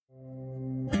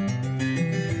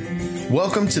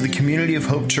Welcome to the Community of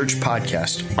Hope Church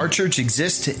podcast. Our church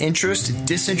exists to interest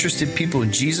disinterested people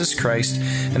in Jesus Christ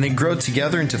and then grow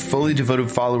together into fully devoted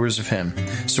followers of Him.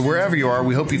 So wherever you are,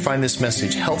 we hope you find this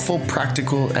message helpful,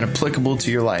 practical, and applicable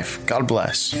to your life. God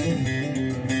bless.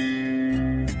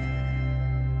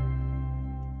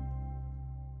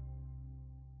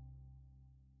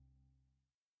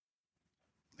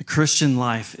 The Christian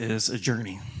life is a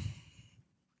journey.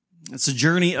 It's a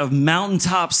journey of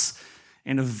mountaintops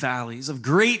and of valleys, of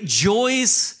great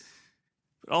joys,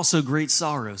 but also great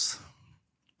sorrows.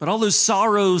 But all those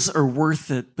sorrows are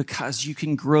worth it because you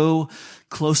can grow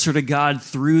closer to God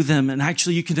through them, and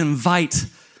actually you can invite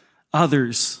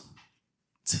others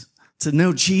to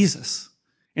know Jesus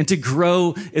and to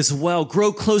grow as well,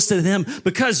 grow close to Him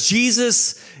because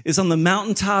Jesus is on the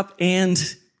mountaintop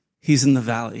and He's in the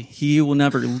valley. He will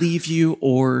never leave you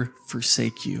or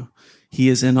forsake you. He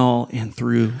is in all and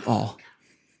through all.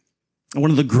 And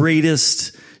one of the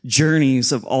greatest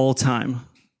journeys of all time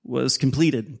was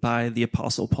completed by the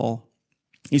Apostle Paul.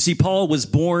 You see, Paul was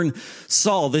born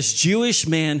Saul, this Jewish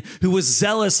man who was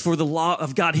zealous for the law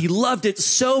of God. He loved it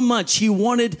so much, he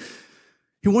wanted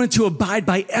to abide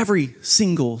by every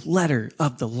single letter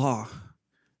of the law.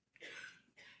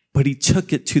 But he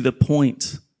took it to the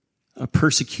point of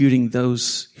persecuting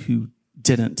those who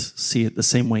didn't see it the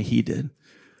same way he did.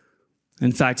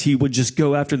 In fact, he would just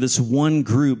go after this one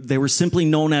group. They were simply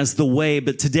known as the Way,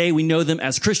 but today we know them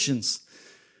as Christians.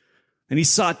 And he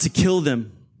sought to kill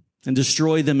them and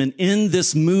destroy them and end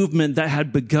this movement that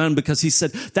had begun because he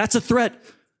said, that's a threat.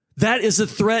 That is a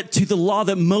threat to the law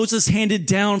that Moses handed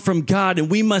down from God, and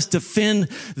we must defend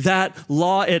that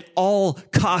law at all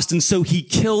cost. And so he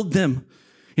killed them.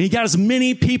 And he got as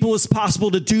many people as possible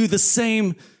to do the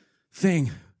same thing.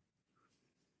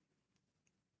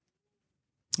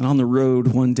 And on the road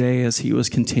one day, as he was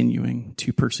continuing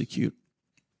to persecute,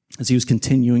 as he was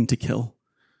continuing to kill,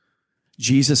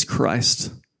 Jesus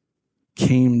Christ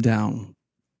came down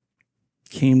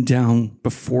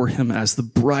before him as the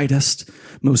brightest,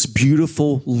 most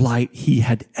beautiful light he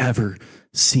had ever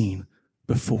seen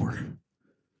before.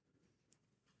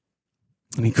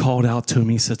 And he called out to him,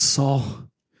 he said, Saul,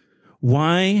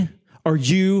 why are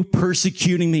you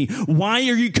persecuting me? Why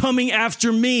are you coming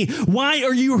after me? Why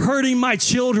are you hurting my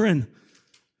children?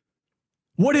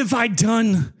 What have I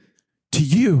done to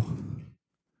you?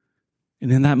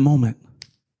 And in that moment,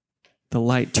 the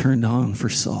light turned on for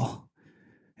Saul,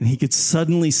 and he could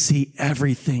suddenly see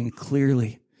everything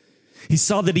clearly. He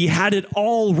saw that he had it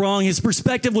all wrong. His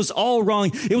perspective was all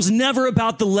wrong. It was never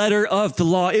about the letter of the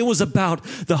law. It was about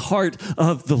the heart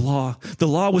of the law. The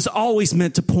law was always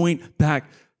meant to point back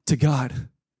to God.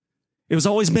 It was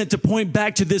always meant to point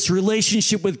back to this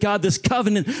relationship with God, this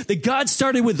covenant that God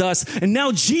started with us. And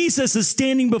now Jesus is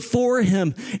standing before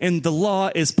him, and the law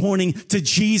is pointing to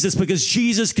Jesus because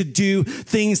Jesus could do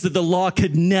things that the law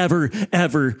could never,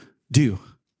 ever do.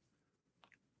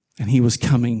 And he was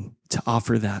coming to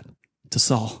offer that to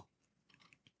Saul.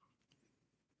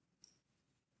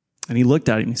 And he looked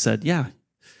at him and he said, yeah,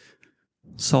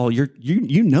 Saul,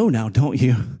 you know now, don't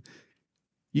you?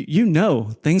 You know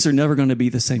things are never going to be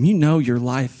the same. You know your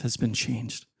life has been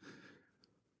changed.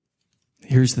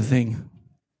 Here's the thing.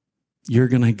 You're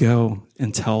going to go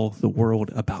and tell the world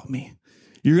about me.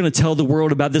 You're going to tell the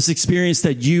world about this experience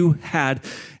that you had,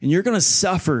 and you're going to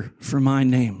suffer for my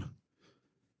name.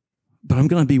 But I'm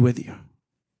going to be with you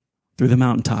through the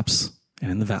mountaintops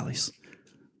and in the valleys.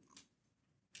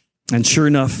 And sure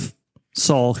enough,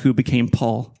 Saul, who became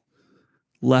Paul,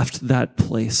 left that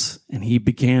place, and he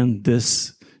began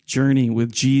this journey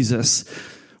with Jesus,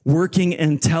 working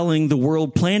and telling the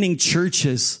world, planting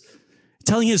churches,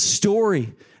 telling his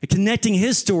story, and connecting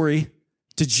his story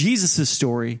to Jesus'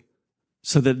 story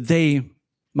so that they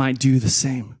might do the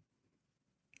same.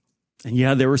 And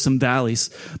yeah, there were some valleys,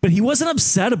 but he wasn't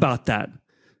upset about that.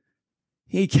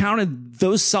 He counted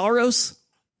those sorrows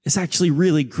as actually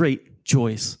really great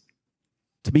joys,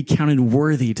 to be counted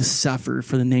worthy to suffer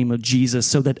for the name of Jesus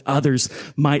so that others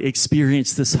might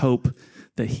experience this hope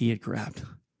that he had grabbed.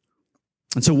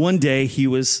 And so one day he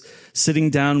was sitting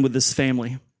down with this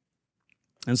family. And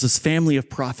it was this family of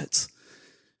prophets.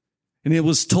 And it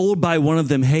was told by one of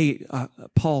them, hey,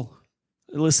 Paul,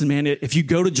 listen, man, if you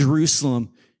go to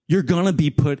Jerusalem, you're going to be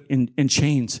put in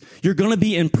chains. You're going to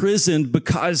be imprisoned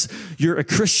because you're a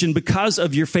Christian, because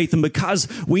of your faith, and because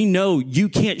we know you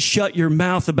can't shut your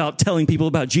mouth about telling people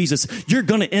about Jesus. You're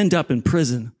going to end up in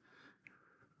prison.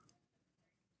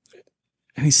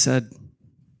 And he said,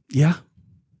 yeah,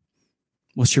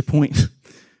 what's your point?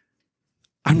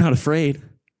 I'm not afraid.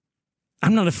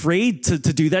 I'm not afraid to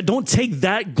do that. Don't take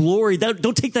that glory,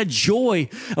 don't take that joy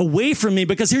away from me,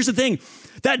 because here's the thing.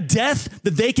 That death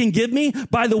that they can give me,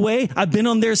 by the way, I've been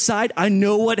on their side. I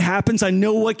know what happens. I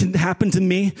know what can happen to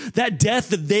me. That death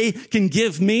that they can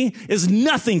give me is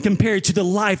nothing compared to the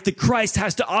life that Christ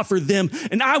has to offer them.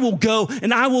 And I will go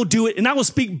and I will do it and I will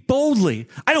speak boldly.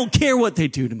 I don't care what they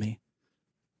do to me.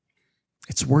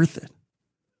 It's worth it.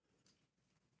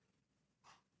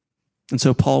 And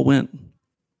so Paul went.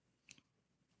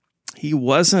 He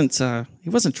wasn't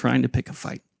trying to pick a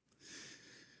fight,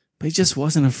 but he just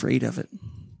wasn't afraid of it.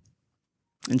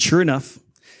 And sure enough,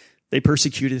 they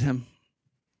persecuted him.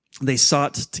 They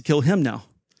sought to kill him now.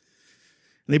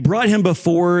 They brought him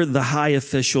before the high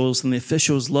officials, and the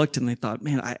officials looked and they thought,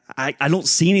 man, I don't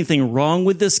see anything wrong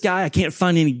with this guy. I can't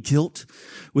find any guilt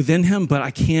within him, but I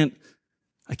can't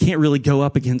really go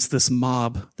up against this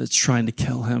mob that's trying to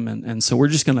kill him. And so we're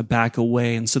just going to back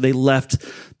away. And so they left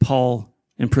Paul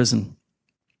in prison.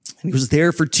 And he was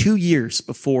there for 2 years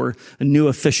before a new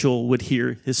official would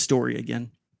hear his story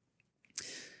again.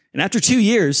 And after 2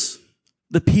 years,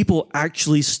 the people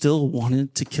actually still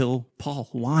wanted to kill Paul.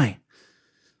 Why?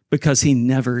 Because he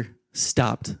never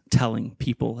stopped telling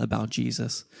people about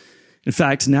Jesus. In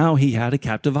fact, now he had a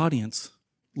captive audience,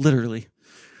 literally.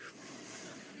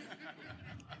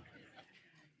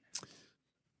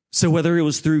 So whether it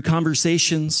was through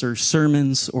conversations or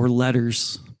sermons or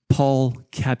letters, Paul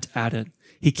kept at it.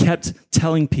 He kept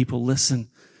telling people, listen,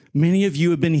 many of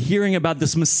you have been hearing about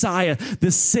this Messiah,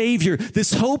 this Savior,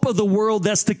 this hope of the world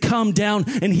that's to come down,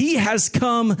 and he has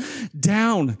come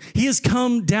down. He has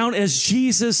come down as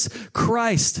Jesus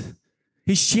Christ.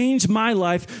 He's changed my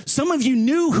life. Some of you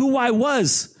knew who I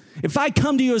was. If I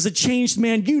come to you as a changed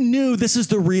man, you knew this is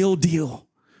the real deal.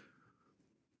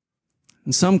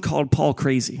 And some called Paul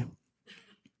crazy.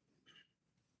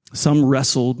 Some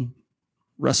wrestled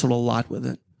a lot with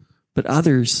it. But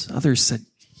others said,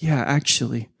 yeah,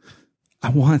 actually, I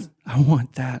want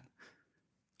that.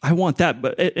 I want that.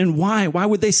 But, and why? Why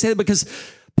would they say that? Because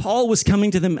Paul was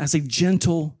coming to them as a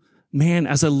gentle man,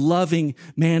 as a loving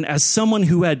man, as someone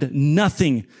who had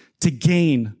nothing to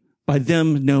gain by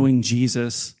them knowing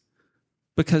Jesus.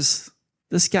 Because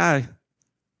this guy,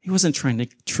 he wasn't trying to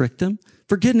trick them.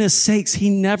 For goodness sakes, he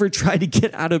never tried to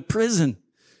get out of prison.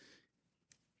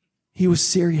 He was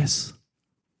serious.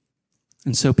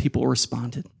 And so people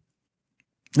responded.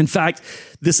 In fact,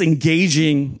 this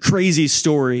engaging, crazy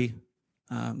story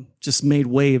just made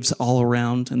waves all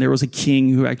around. And there was a king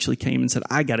who actually came and said,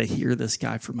 I got to hear this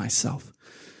guy for myself.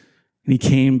 And he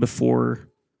came before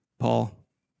Paul.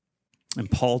 And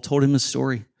Paul told him his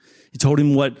story. He told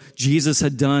him what Jesus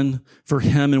had done for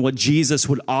him and what Jesus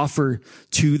would offer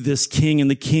to this king. And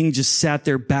the king just sat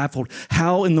there baffled.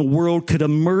 How in the world could a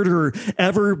murderer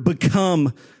ever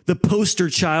become the poster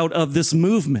child of this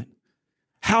movement?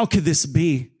 How could this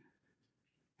be?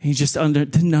 And he just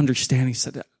didn't understand. He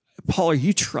said, Paul, are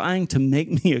you trying to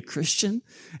make me a Christian?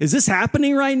 Is this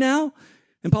happening right now?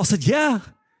 And Paul said, yeah,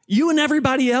 you and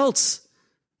everybody else.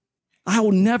 I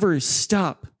will never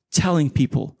stop telling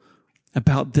people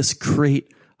about this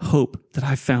great hope that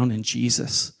I found in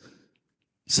Jesus.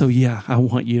 So yeah, I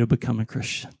want you to become a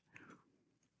Christian.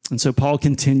 And so Paul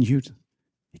continued.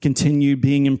 He continued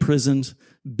being imprisoned,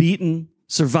 beaten,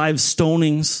 survived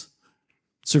stonings,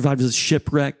 survived a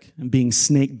shipwreck and being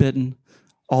snake bitten,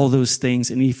 all those things.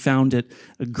 And he found it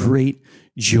a great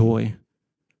joy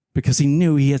because he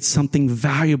knew he had something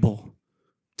valuable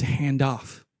to hand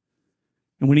off.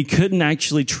 And when he couldn't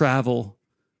actually travel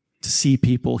to see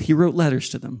people, he wrote letters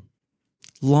to them.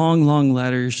 Long, long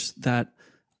letters that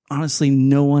honestly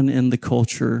no one in the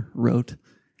culture wrote.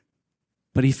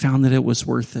 But he found that it was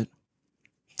worth it.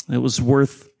 It was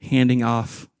worth handing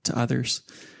off to others.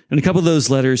 And a couple of those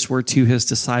letters were to his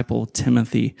disciple,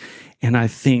 Timothy, and I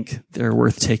think they're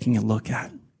worth taking a look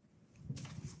at.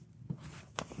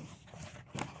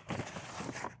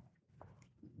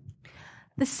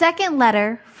 The second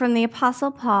letter from the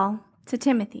Apostle Paul to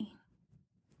Timothy.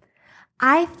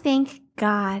 I thank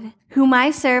God, whom I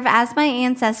serve as my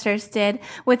ancestors did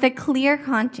with a clear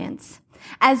conscience.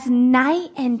 As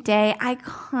night and day, I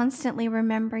constantly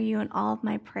remember you in all of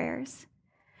my prayers.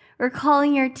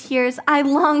 Recalling your tears, I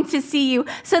long to see you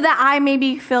so that I may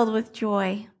be filled with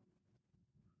joy.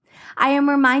 I am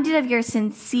reminded of your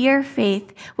sincere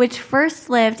faith, which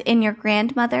first lived in your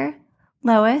grandmother,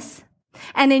 Lois,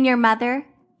 and in your mother,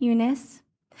 Eunice,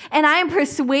 and I am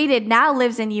persuaded now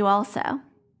lives in you also.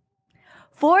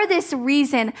 For this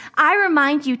reason, I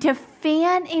remind you to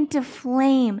fan into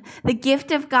flame the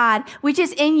gift of God, which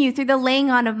is in you through the laying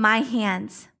on of my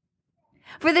hands.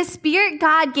 For the Spirit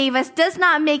God gave us does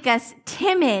not make us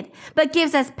timid, but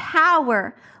gives us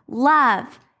power,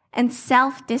 love, and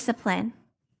self-discipline.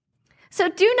 So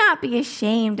do not be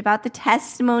ashamed about the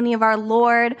testimony of our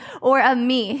Lord or of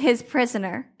me, his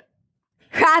prisoner.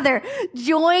 Rather,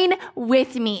 join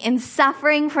with me in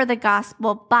suffering for the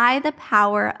gospel by the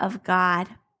power of God.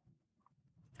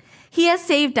 He has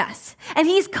saved us, and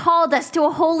he's called us to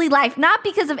a holy life, not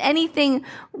because of anything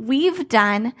we've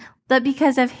done, but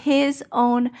because of his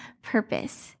own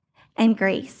purpose and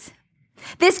grace.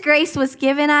 This grace was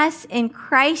given us in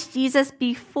Christ Jesus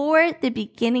before the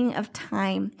beginning of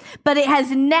time, but it has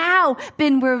now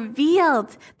been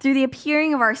revealed through the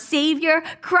appearing of our Savior,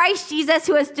 Christ Jesus,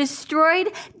 who has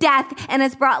destroyed death and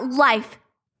has brought life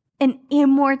and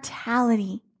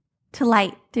immortality to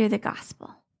light through the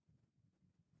gospel.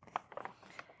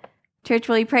 Church,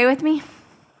 will you pray with me?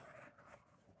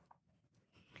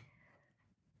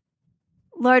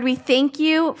 Lord, we thank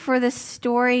you for the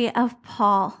story of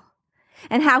Paul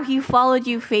and how he followed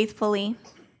you faithfully.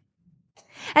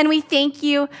 And we thank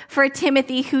you for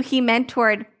Timothy, who he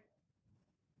mentored,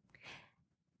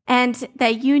 and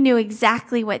that you knew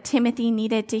exactly what Timothy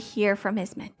needed to hear from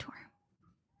his mentor.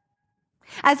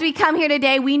 As we come here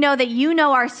today, we know that you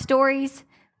know our stories.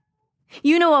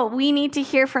 You know what we need to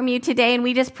hear from you today, and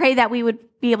we just pray that we would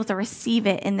be able to receive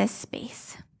it in this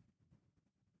space.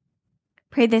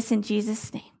 Pray this in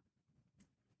Jesus' name.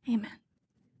 Amen.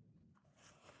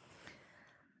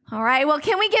 All right, well,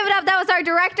 can we give it up? That was our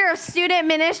Director of Student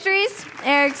Ministries,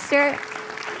 Eric Stewart.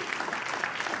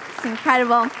 It's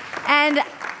incredible. And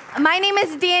my name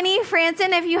is Danny Franson.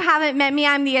 If you haven't met me,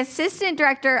 I'm the Assistant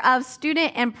Director of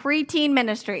Student and Preteen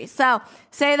Ministries. So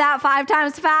say that 5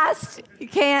 times fast. You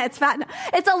can't. It's fast.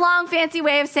 It's a long, fancy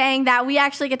way of saying that we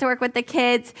actually get to work with the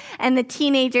kids and the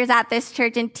teenagers at this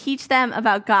church and teach them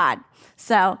about God.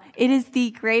 So it is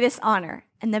the greatest honor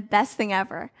and the best thing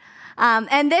ever.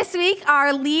 And this week,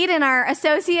 our lead and our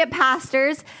associate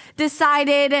pastors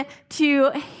decided to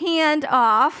hand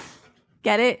off,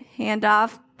 get it? Hand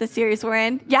off the series we're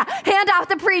in? Yeah, hand off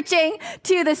the preaching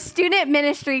to the student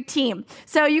ministry team.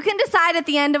 So you can decide at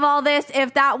the end of all this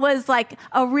if that was like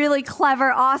a really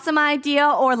clever, awesome idea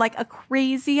or like a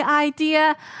crazy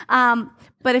idea.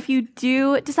 But if you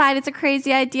do decide it's a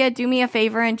crazy idea, do me a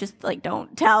favor and just like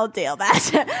don't tell Dale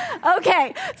that.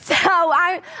 Okay, so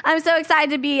I'm so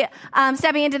excited to be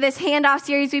stepping into this handoff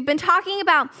series. We've been talking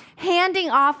about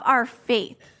handing off our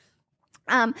faith.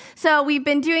 So we've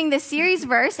been doing this series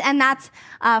verse, and that's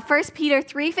 1 Peter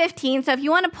 3:15. So if you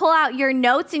want to pull out your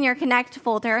notes in your Connect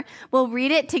folder, we'll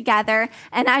read it together.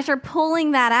 And as you're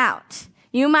pulling that out,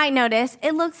 you might notice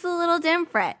it looks a little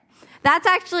different. That's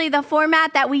actually the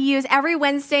format that we use every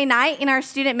Wednesday night in our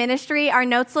student ministry. Our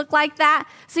notes look like that.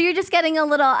 So you're just getting a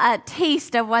little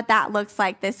taste of what that looks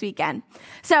like this weekend.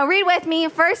 So read with me,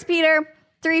 1 Peter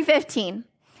 3:15.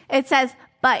 It says,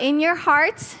 "But in your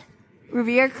hearts,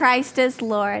 revere Christ as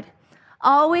Lord.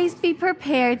 Always be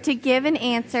prepared to give an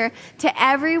answer to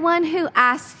everyone who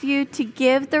asks you to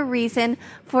give the reason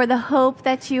for the hope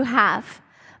that you have.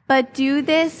 But do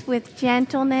this with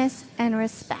gentleness and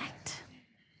respect."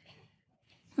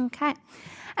 Okay.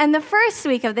 And the first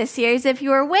week of this series, if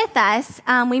you were with us,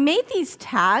 we made these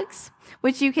tags,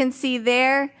 which you can see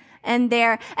there and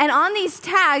there. And on these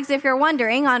tags, if you're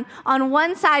wondering, on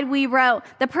one side we wrote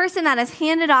the person that has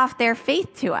handed off their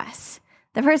faith to us,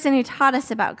 the person who taught us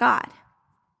about God.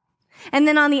 And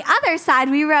then on the other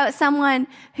side, we wrote someone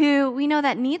who we know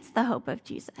that needs the hope of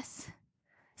Jesus,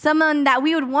 someone that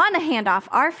we would want to hand off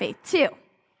our faith to.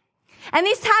 And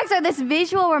these tags are this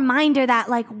visual reminder that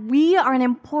like we are an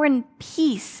important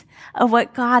piece of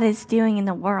what God is doing in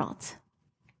the world.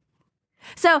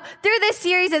 So through this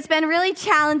series, it's been really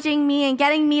challenging me and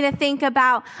getting me to think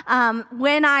about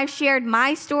when I've shared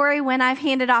my story, when I've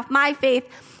handed off my faith.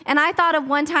 And I thought of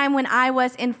one time when I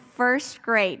was in first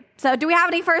grade. So do we have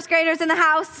any first graders in the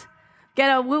house? Get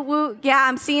a woot woot. Yeah,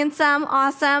 I'm seeing some.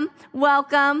 Awesome.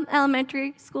 Welcome,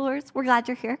 elementary schoolers. We're glad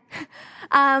you're here.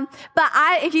 But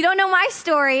if you don't know my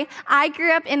story, I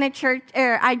grew up in the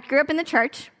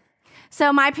church.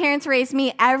 So my parents raised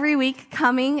me every week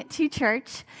coming to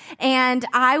church, and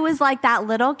I was like that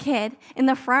little kid in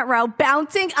the front row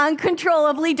bouncing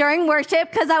uncontrollably during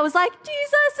worship because I was like,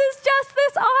 Jesus is just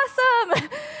this awesome.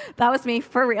 That was me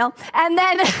for real. And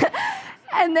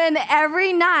then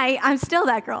every night, I'm still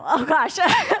that girl. Oh gosh.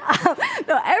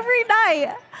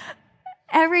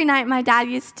 Every night my dad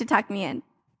used to tuck me in.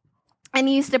 And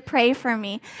he used to pray for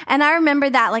me. And I remember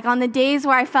that, like on the days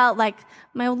where I felt like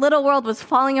my little world was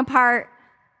falling apart,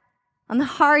 on the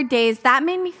hard days, that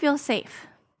made me feel safe.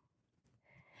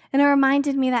 And it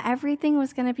reminded me that everything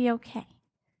was going to be okay.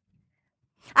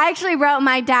 I actually wrote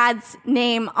my dad's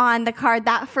name on the card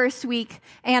that first week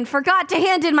and forgot to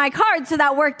hand in my card, so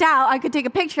that worked out. I could take a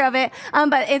picture of it,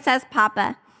 but it says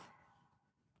Papa.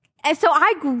 And so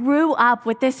I grew up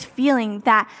with this feeling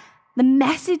that the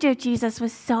message of Jesus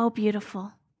was so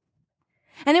beautiful.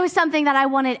 And it was something that I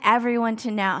wanted everyone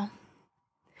to know.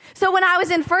 So when I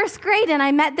was in first grade and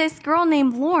I met this girl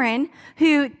named Lauren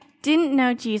who didn't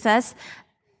know Jesus,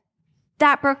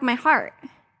 that broke my heart.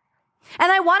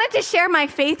 And I wanted to share my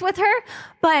faith with her,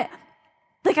 but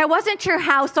I wasn't sure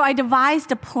how, so I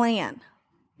devised a plan.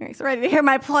 All right, so ready to hear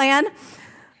my plan?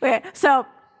 Okay, so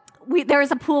there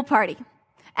was a pool party,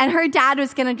 and her dad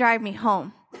was going to drive me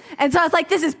home. And so I was like,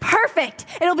 this is perfect.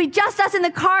 It'll be just us in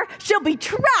the car. She'll be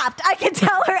trapped. I can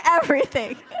tell her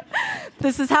everything.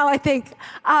 This is how I think.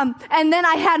 And then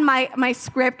I had my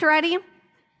script ready.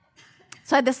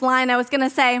 So I had this line I was going to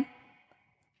say,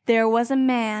 there was a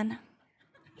man.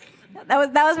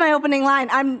 That was my opening line.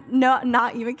 I'm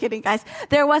not even kidding, guys.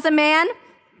 There was a man.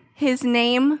 His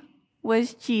name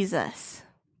was Jesus.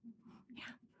 Yeah.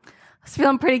 I was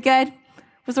feeling pretty good.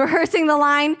 Was rehearsing the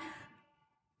line.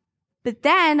 But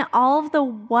then all of the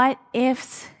what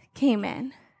ifs came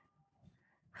in.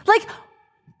 Like,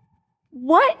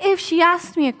 what if she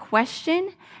asked me a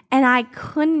question and I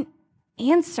couldn't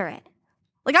answer it?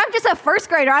 Like, I'm just a first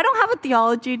grader. I don't have a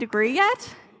theology degree yet.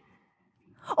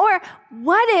 Or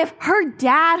what if her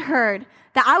dad heard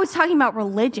that I was talking about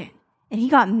religion and he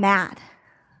got mad?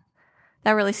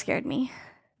 That really scared me.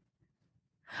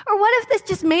 Or what if this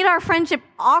just made our friendship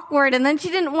awkward and then she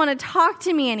didn't want to talk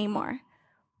to me anymore?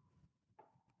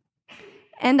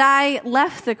 And I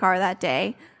left the car that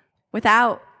day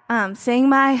without saying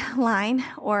my line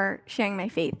or sharing my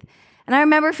faith. And I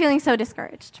remember feeling so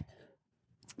discouraged.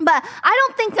 But I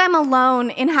don't think I'm alone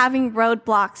in having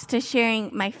roadblocks to sharing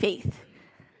my faith.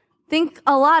 I think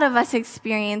a lot of us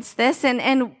experience this,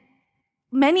 and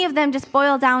many of them just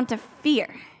boil down to fear.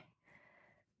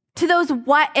 To those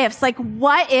what ifs, like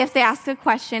what if they ask a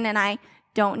question and I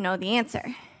don't know the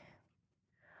answer?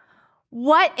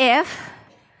 What if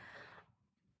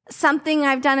something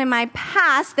I've done in my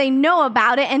past, they know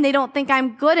about it and they don't think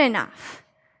I'm good enough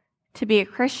to be a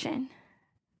Christian?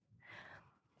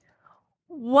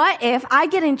 What if I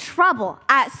get in trouble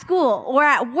at school or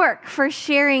at work for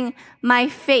sharing my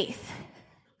faith?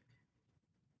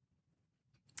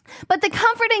 But the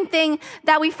comforting thing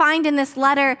that we find in this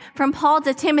letter from Paul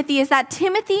to Timothy is that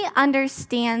Timothy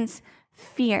understands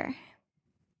fear.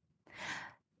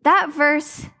 That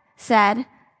verse said,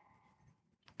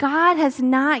 God has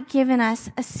not given us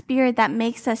a spirit that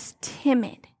makes us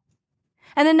timid.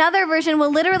 And another version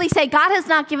will literally say, God has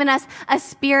not given us a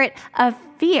spirit of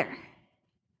fear.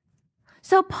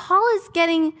 So Paul is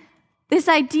getting this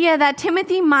idea that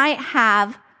Timothy might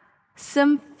have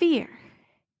some fear.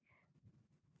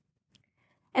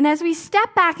 And as we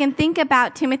step back and think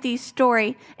about Timothy's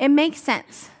story, it makes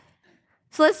sense.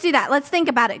 So let's do that. Let's think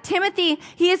about it. Timothy,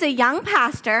 he is a young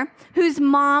pastor whose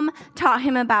mom taught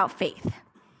him about faith.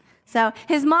 So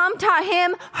his mom taught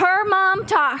him, her mom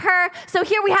taught her. So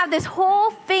here we have this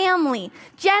whole family,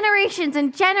 generations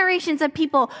and generations of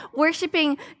people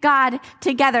worshiping God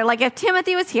together. Like if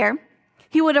Timothy was here,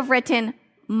 he would have written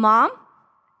mom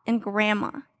and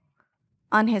grandma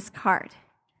on his card.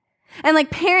 And like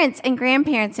parents and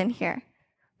grandparents in here,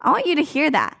 I want you to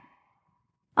hear that.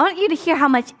 I want you to hear how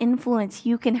much influence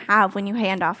you can have when you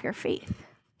hand off your faith.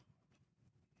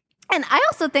 And I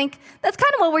also think that's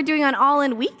kind of what we're doing on All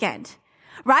In Weekend,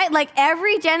 right? Like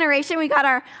every generation, we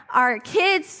got our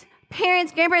kids,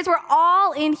 parents, grandparents, we're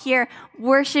all in here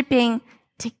worshiping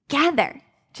together.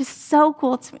 Just so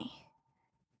cool to me.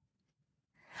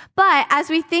 But as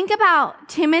we think about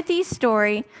Timothy's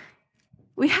story,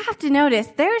 we have to notice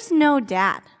there's no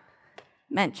dad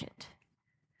mentioned.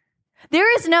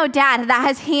 There is no dad that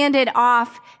has handed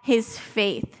off his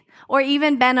faith or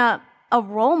even been a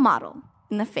role model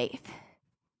in the faith.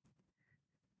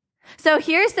 So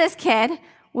here's this kid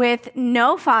with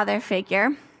no father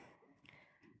figure,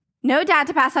 no dad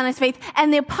to pass on his faith,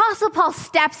 and the Apostle Paul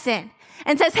steps in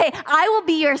and says, hey, I will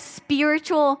be your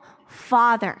spiritual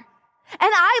father.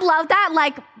 And I love that,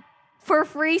 like, for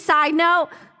free side note,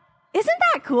 isn't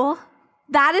that cool?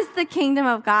 That is the kingdom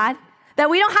of God, that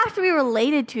we don't have to be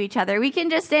related to each other. We can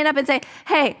just stand up and say,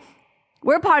 hey,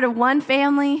 we're part of one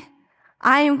family.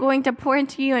 I am going to pour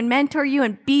into you and mentor you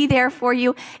and be there for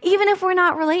you, even if we're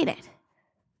not related.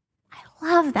 I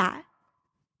love that.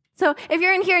 So if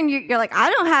you're in here and you're like,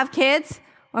 I don't have kids,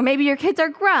 or maybe your kids are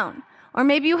grown, or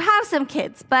maybe you have some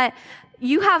kids, but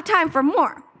you have time for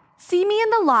more. See me in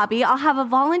the lobby. I'll have a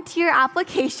volunteer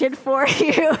application for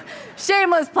you.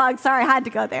 Shameless plug. Sorry, I had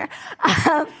to go there.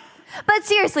 But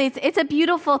seriously, it's a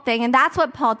beautiful thing, and that's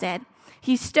what Paul did.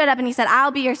 He stood up and he said,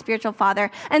 I'll be your spiritual father.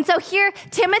 And so here,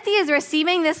 Timothy is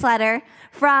receiving this letter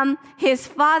from his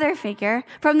father figure,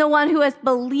 from the one who has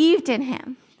believed in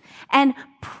him and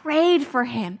prayed for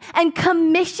him and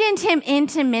commissioned him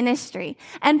into ministry.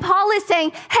 And Paul is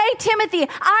saying, hey, Timothy,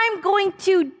 I'm going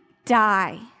to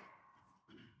die.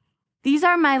 These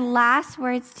are my last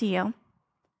words to you.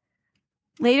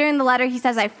 Later in the letter, he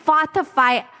says, I fought the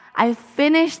fight, I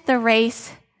finished the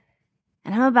race,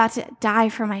 and I'm about to die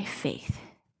for my faith.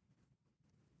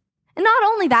 And not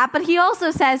only that, but he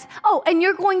also says, oh, and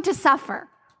you're going to suffer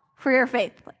for your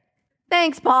faith.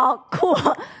 Thanks, Paul. Cool.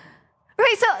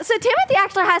 Right, so Timothy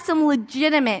actually has some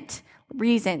legitimate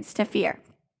reasons to fear.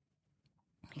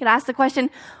 You could ask the question,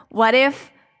 what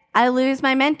if I lose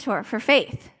my mentor for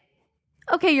faith?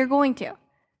 Okay, you're going to.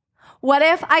 What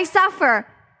if I suffer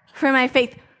for my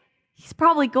faith? He's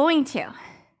probably going to.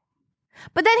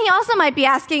 But then he also might be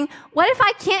asking, what if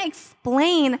I can't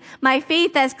explain my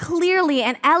faith as clearly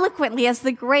and eloquently as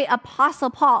the great Apostle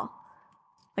Paul?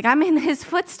 Like I'm in his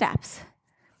footsteps.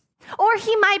 Or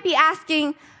he might be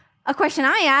asking a question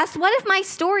I asked, what if my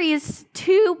story is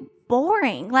too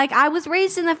boring? Like I was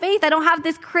raised in the faith, I don't have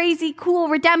this crazy, cool,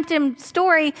 redemptive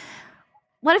story.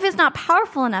 What if it's not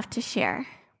powerful enough to share?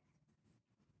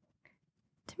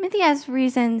 Timothy has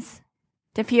reasons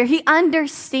to fear. He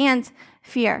understands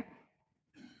fear.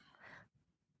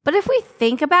 But if we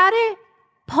think about it,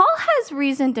 Paul has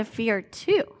reason to fear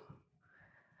too.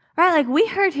 Right? Like we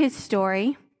heard his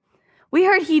story. We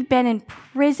heard he'd been in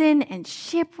prison and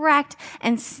shipwrecked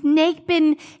and snake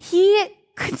bitten. He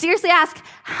could seriously ask,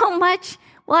 how much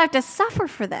will I have to suffer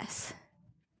for this?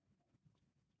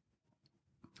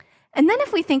 And then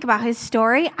if we think about his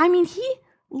story, I mean, he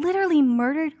literally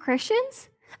murdered Christians.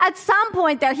 At some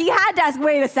point there, he had to ask,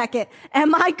 wait a second,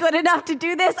 am I good enough to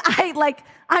do this?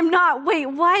 I'm not, wait,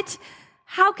 what?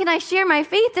 How can I share my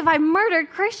faith if I murdered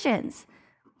Christians?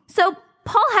 So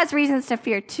Paul has reasons to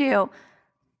fear too.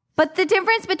 But the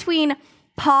difference between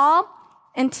Paul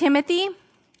and Timothy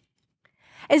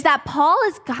is that Paul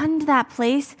has gotten to that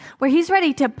place where he's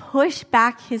ready to push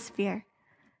back his fear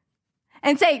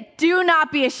and say, do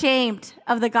not be ashamed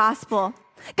of the gospel.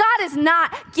 God has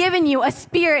not given you a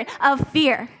spirit of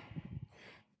fear. And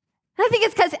I think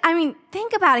it's because,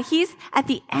 think about it. He's at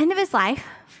the end of his life.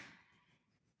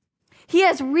 He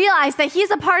has realized that he's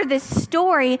a part of this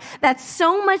story that's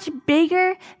so much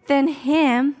bigger than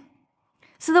him.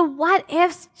 So the what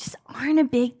ifs just aren't a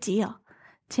big deal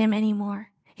to him anymore.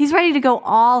 He's ready to go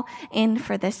all in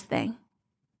for this thing.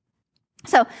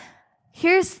 So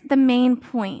here's the main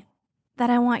point that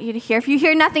I want you to hear. If you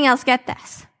hear nothing else, get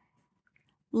this.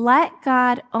 Let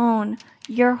God own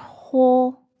your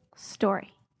whole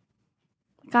story.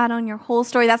 God own your whole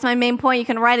story. That's my main point. You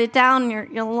can write it down in your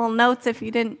little notes if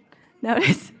you didn't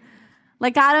notice.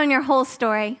 Let God own your whole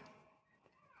story.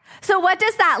 So what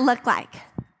does that look like?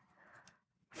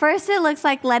 First, it looks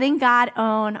like letting God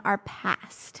own our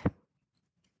past.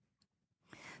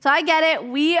 So I get it.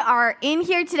 We are in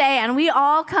here today and we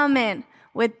all come in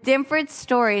with different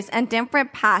stories and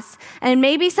different pasts. And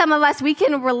maybe some of us, we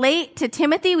can relate to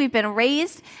Timothy. We've been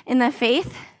raised in the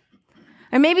faith.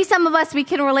 Or maybe some of us, we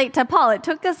can relate to Paul. It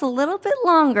took us a little bit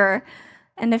longer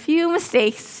and a few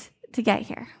mistakes to get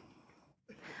here.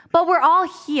 But we're all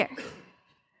here.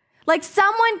 Like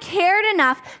someone cared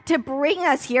enough to bring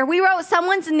us here. We wrote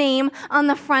someone's name on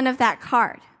the front of that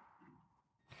card.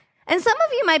 And some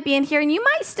of you might be in here and you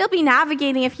might still be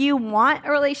navigating if you want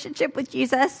a relationship with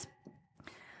Jesus.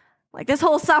 Like this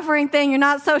whole suffering thing, you're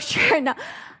not so sure. No.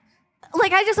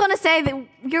 Like I just want to say that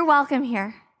you're welcome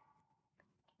here.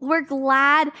 We're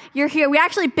glad you're here. We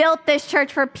actually built this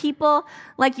church for people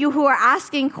like you who are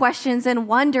asking questions and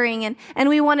wondering, and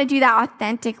we want to do that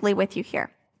authentically with you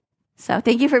here. So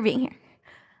thank you for being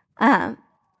here.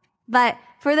 But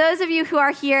for those of you who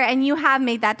are here and you have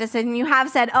made that decision, you have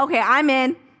said, okay, I'm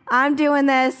in, I'm doing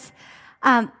this.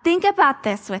 Think about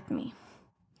this with me.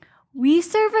 We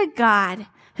serve a God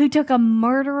who took a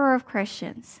murderer of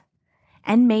Christians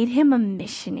and made him a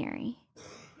missionary.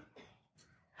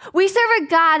 We serve a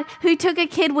God who took a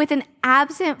kid with an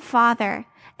absent father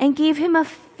and gave him a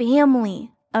family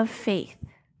of faith.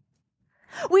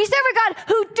 We serve a God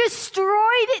who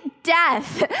destroyed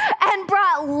death and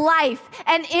brought life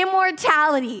and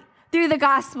immortality through the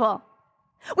gospel.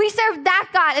 We serve that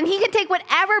God, and he can take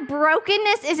whatever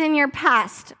brokenness is in your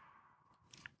past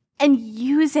and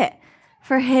use it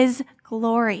for his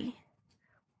glory.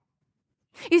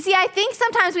 You see, I think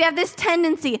sometimes we have this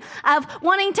tendency of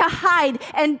wanting to hide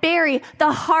and bury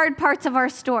the hard parts of our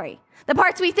story, the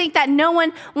parts we think that no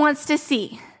one wants to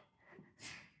see.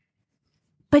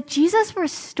 But Jesus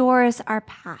restores our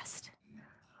past.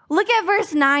 Look at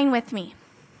verse 9 with me.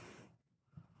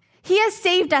 He has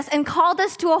saved us and called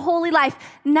us to a holy life,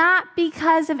 not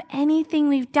because of anything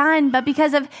we've done, but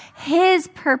because of his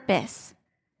purpose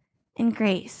and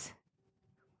grace.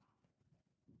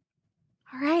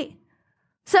 All right.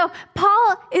 So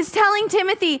Paul is telling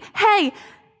Timothy, hey,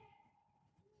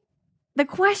 the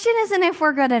question isn't if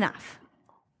we're good enough.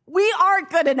 We aren't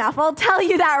good enough. I'll tell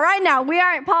you that right now. We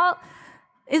aren't. Paul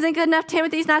isn't good enough.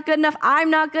 Timothy's not good enough. I'm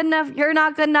not good enough. You're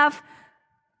not good enough.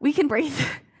 We can breathe.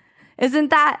 Isn't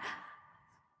that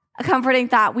a comforting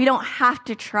thought? We don't have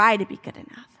to try to be good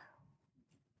enough.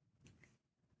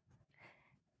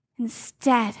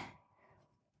 Instead,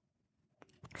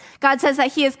 God says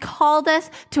that he has called us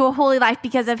to a holy life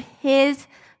because of his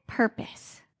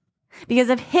purpose. Because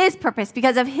of his purpose,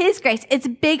 because of his grace. It's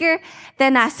bigger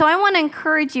than us. So I want to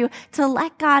encourage you to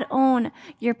let God own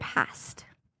your past.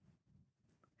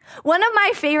 One of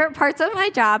my favorite parts of my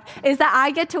job is that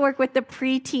I get to work with the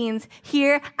preteens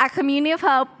here at Community of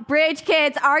Hope. Bridge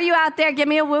kids, are you out there? Give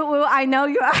me a woo woo. I know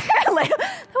you are.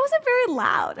 That wasn't very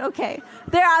loud. Okay.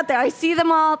 They're out there. I see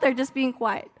them all. They're just being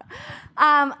quiet.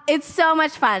 It's so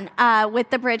much fun with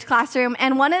the Bridge classroom.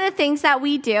 And one of the things that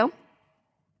we do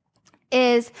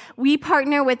is we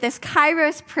partner with this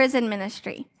Kairos prison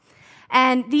ministry.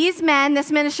 And these men,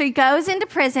 this ministry goes into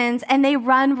prisons and they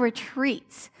run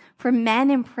retreats for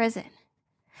men in prison.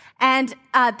 And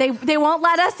they won't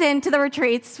let us into the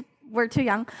retreats. We're too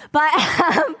young. But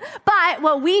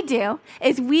what we do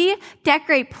is we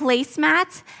decorate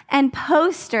placemats and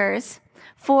posters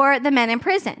for the men in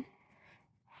prison.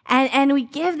 And we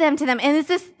give them to them. And it's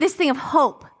this thing of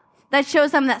hope that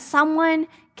shows them that someone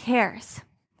cares.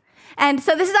 And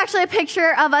so this is actually a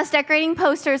picture of us decorating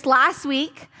posters last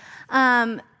week.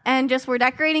 And just we're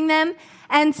decorating them.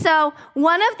 And so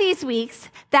one of these weeks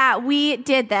that we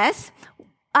did this,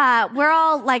 we're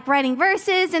all like writing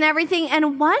verses and everything.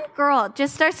 And one girl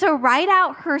just starts to write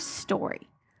out her story.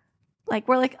 Like,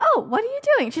 we're like, oh, what are you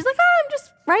doing? She's like, oh, I'm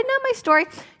just writing out my story.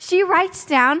 She writes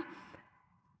down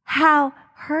how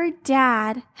her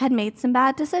dad had made some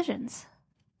bad decisions.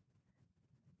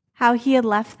 How he had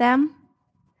left them.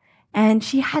 And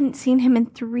she hadn't seen him in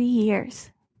 3 years.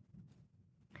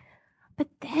 But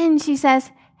then she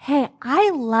says, hey, I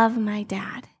love my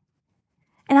dad.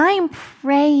 And I am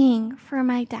praying for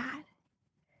my dad.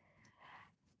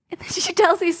 And then she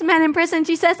tells these men in prison,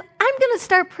 she says, I'm going to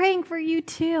start praying for you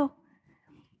too.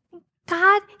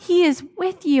 God, he is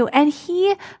with you and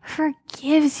he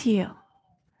forgives you.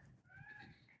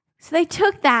 So they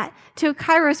took that to a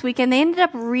Kairos week and they ended up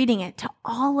reading it to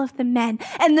all of the men.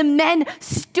 And the men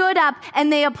stood up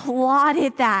and they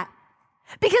applauded that.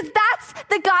 Because that's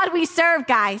the God we serve,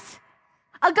 guys.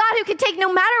 A God who can take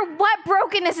no matter what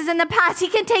brokenness is in the past, he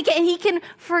can take it and he can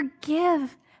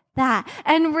forgive that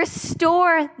and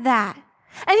restore that.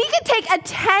 And he can take a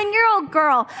 10-year-old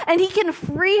girl and he can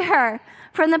free her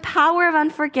from the power of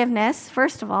unforgiveness,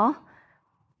 first of all.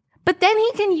 But then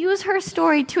he can use her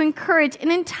story to encourage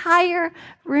an entire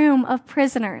room of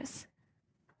prisoners.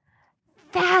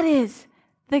 That is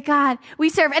the God we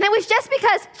serve. And it was just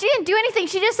because she didn't do anything.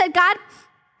 She just said, God,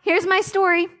 here's my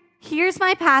story. Here's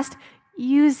my past.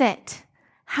 Use it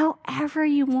however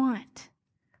you want.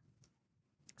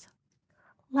 So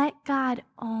let God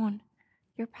own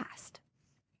your past.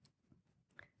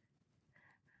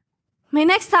 My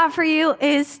next thought for you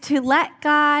is to let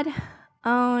God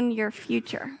own your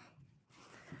future.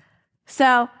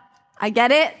 So I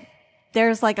get it.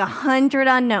 There's like 100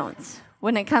 unknowns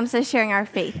when it comes to sharing our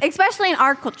faith, especially in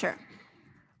our culture.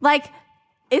 Like,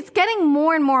 it's getting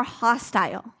more and more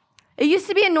hostile. It used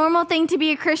to be a normal thing to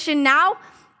be a Christian. Now,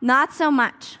 not so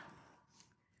much.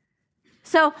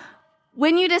 So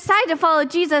when you decide to follow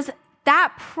Jesus,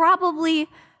 that probably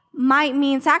might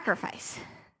mean sacrifice.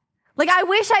 Like, I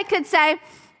wish I could say,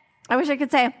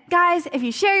 guys, if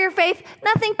you share your faith,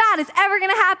 nothing bad is ever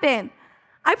going to happen.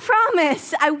 I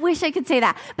promise. I wish I could say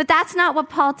that. But that's not what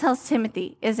Paul tells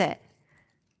Timothy, is it?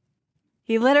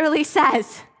 He literally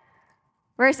says,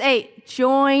 verse 8,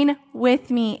 join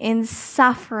with me in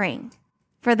suffering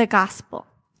for the gospel.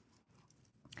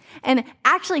 And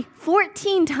actually,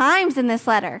 14 times in this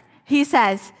letter, he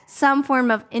says some form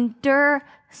of endure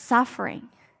suffering.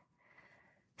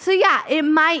 So yeah, it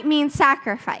might mean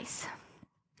sacrifice.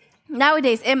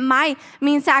 Nowadays, it might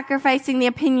mean sacrificing the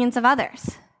opinions of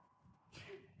others.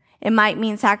 It might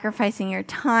mean sacrificing your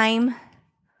time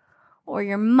or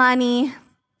your money.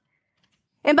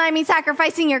 It might mean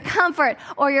sacrificing your comfort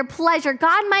or your pleasure.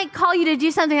 God might call you to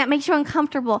do something that makes you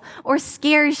uncomfortable or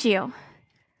scares you.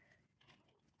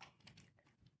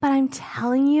 But I'm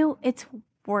telling you, it's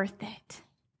worth it.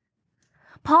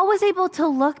 Paul was able to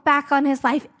look back on his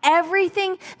life,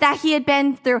 everything that he had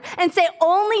been through, and say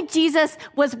only Jesus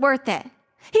was worth it.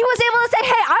 He was able to say,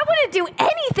 hey, I wouldn't do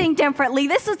anything differently.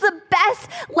 This is the best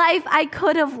life I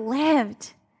could have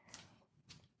lived.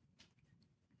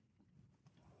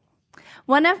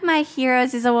 One of my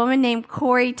heroes is a woman named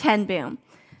Corrie ten Boom.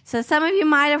 So some of you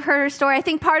might have heard her story. I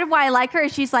think part of why I like her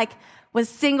is she's like, was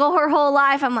single her whole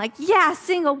life. I'm like, yeah,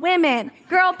 single women,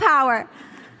 girl power.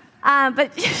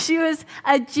 But she was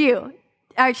a Jew.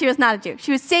 Or she was not a Jew.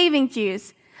 She was saving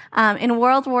Jews in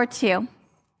World War II.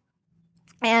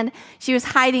 And she was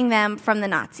hiding them from the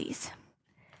Nazis.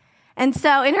 And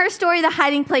so in her story, The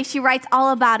Hiding Place, she writes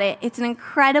all about it. It's an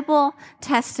incredible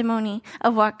testimony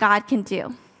of what God can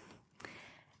do.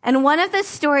 And one of the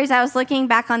stories I was looking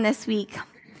back on this week,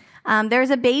 there was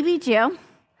a baby Jew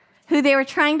who they were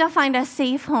trying to find a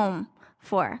safe home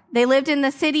for. They lived in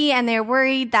the city and they're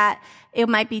worried that it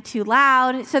might be too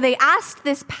loud. So they asked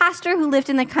this pastor who lived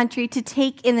in the country to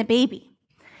take in the baby.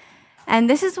 And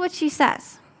this is what she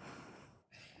says.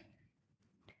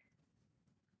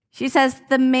 She says,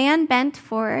 the man bent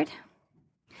forward,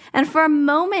 and for a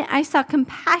moment I saw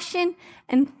compassion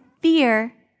and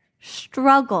fear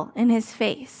struggle in his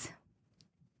face.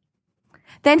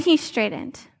 Then he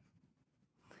straightened.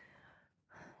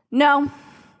 No,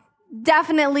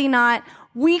 definitely not.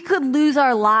 We could lose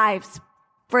our lives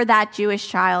for that Jewish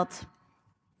child.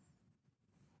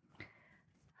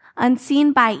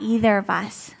 Unseen by either of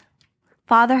us,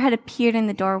 Father had appeared in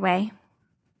the doorway.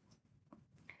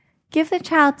 Give the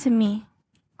child to me,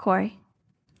 Corrie,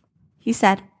 he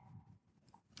said.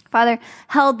 Father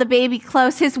held the baby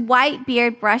close, his white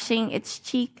beard brushing its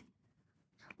cheek,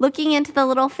 looking into the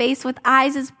little face with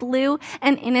eyes as blue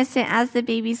and innocent as the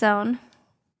baby's own.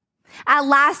 At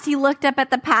last, he looked up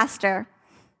at the pastor.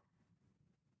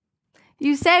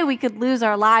 You say we could lose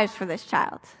our lives for this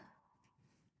child.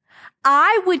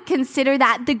 I would consider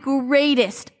that the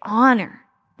greatest honor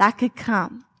that could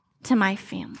come to my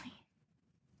family.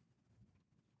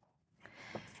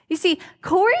 You see,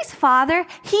 Corrie's father,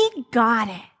 he got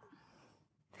it.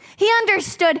 He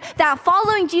understood that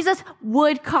following Jesus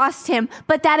would cost him,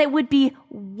 but that it would be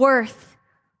worth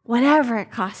whatever it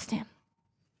cost him.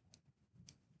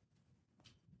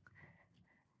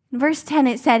 In verse 10,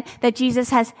 it said that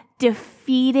Jesus has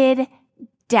defeated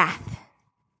death.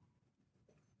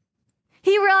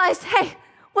 He realized, hey,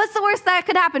 what's the worst that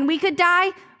could happen? We could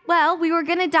die. Well, we were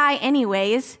going to die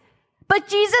anyways, but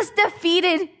Jesus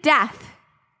defeated death.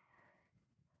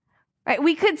 Right?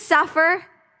 We could suffer,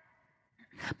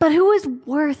 but who is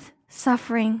worth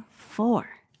suffering for?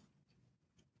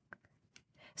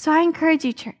 So I encourage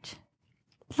you, church,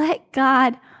 let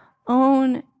God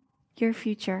own your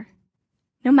future,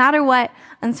 no matter what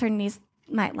uncertainties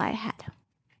might lie ahead.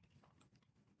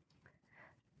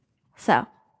 So,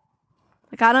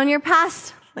 let God own your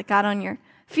past, let God own your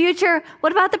future.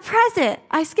 What about the present?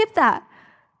 I skipped that.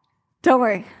 Don't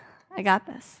worry, I got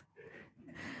this.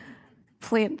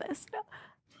 Planned this. No.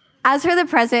 As for the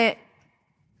present,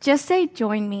 just say,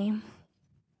 join me.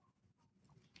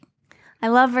 I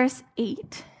love verse 8.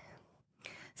 It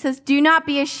says, do not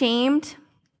be ashamed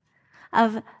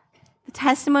of the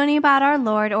testimony about our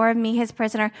Lord or of me, his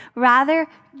prisoner. Rather,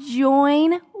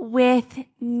 join with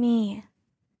me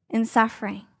in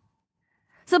suffering.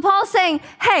 So Paul's saying,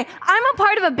 hey, I'm a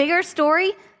part of a bigger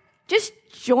story. Just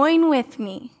join with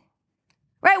me.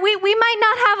 Right? We might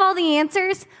not have all the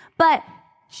answers, but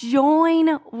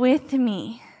join with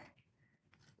me.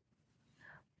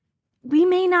 We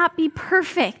may not be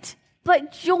perfect,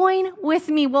 but join with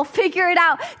me. We'll figure it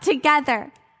out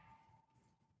together.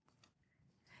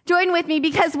 Join with me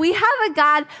because we have a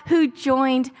God who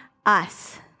joined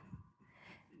us.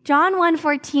 John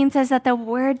 1:14 says that the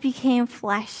Word became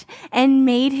flesh and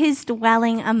made his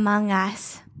dwelling among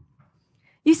us.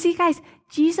 You see, guys,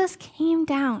 Jesus came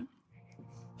down.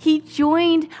 He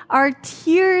joined our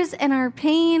tears and our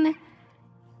pain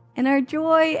and our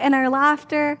joy and our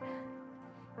laughter.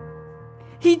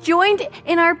 He joined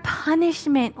in our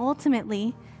punishment,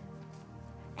 ultimately.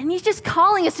 And he's just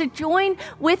calling us to join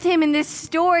with him in this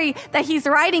story that he's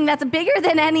writing that's bigger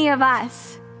than any of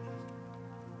us.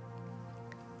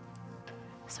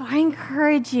 So I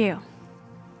encourage you.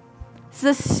 It's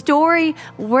a story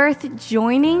worth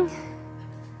joining.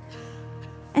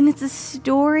 And it's a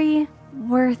story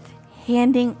worth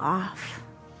handing off.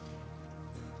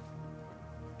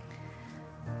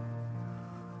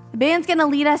 The band's going to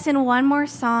lead us in one more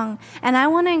song, and I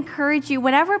want to encourage you,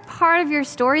 whatever part of your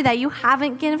story that you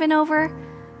haven't given over,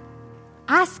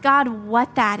 ask God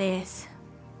what that is.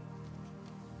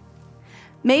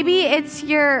 Maybe it's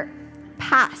your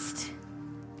past.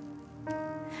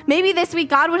 Maybe this week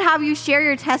God would have you share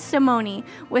your testimony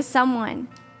with someone.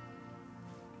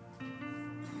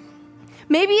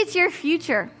 Maybe it's your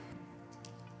future.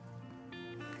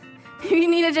 Maybe you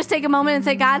need to just take a moment and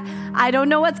say, God, I don't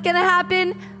know what's going to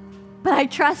happen, but I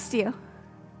trust you.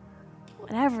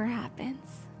 Whatever happens.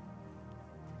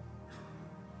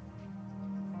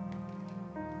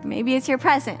 Maybe it's your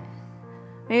present.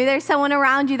 Maybe there's someone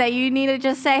around you that you need to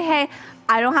just say, hey,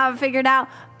 I don't have it figured out,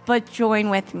 but join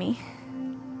with me.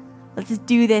 Let's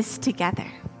do this together.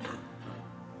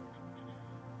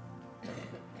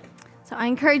 So I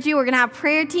encourage you, we're going to have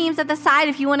prayer teams at the side.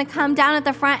 If you want to come down at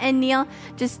the front and kneel,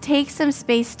 just take some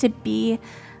space to be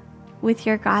with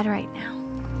your God right now.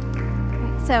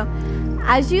 Okay, so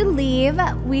as you leave,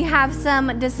 we have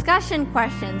some discussion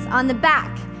questions on the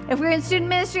back. If we were in student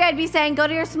ministry, I'd be saying go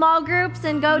to your small groups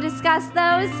and go discuss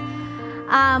those.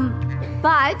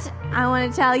 But I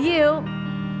want to tell you,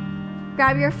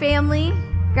 grab your family,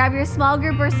 grab your small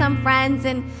group or some friends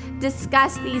and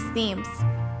discuss these themes.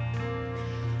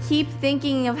 Keep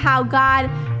thinking of how God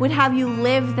would have you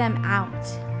live them out.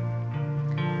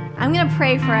 I'm going to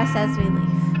pray for us as we leave.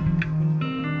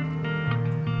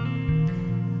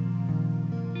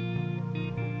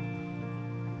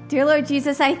 Dear Lord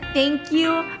Jesus, I thank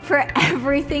you for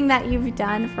everything that you've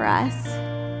done for us.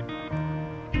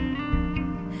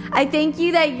 I thank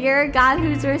you that you're a God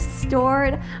who's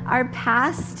restored our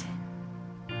past.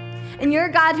 And you're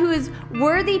a God who is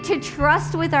worthy to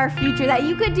trust with our future, that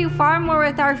you could do far more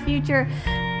with our future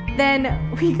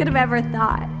than we could have ever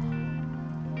thought.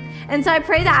 And so I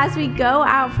pray that as we go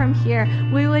out from here,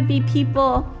 we would be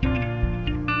people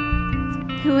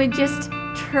who would just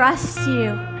trust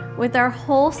you with our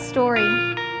whole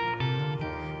story.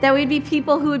 That we'd be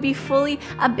people who would be fully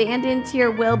abandoned to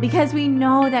your will because we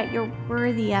know that you're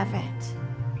worthy of it.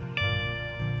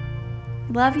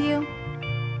 Love you.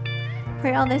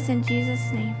 Pray all this in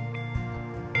Jesus' name.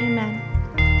 Amen.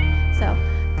 So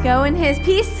go in his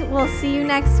peace. We'll see you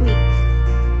next week.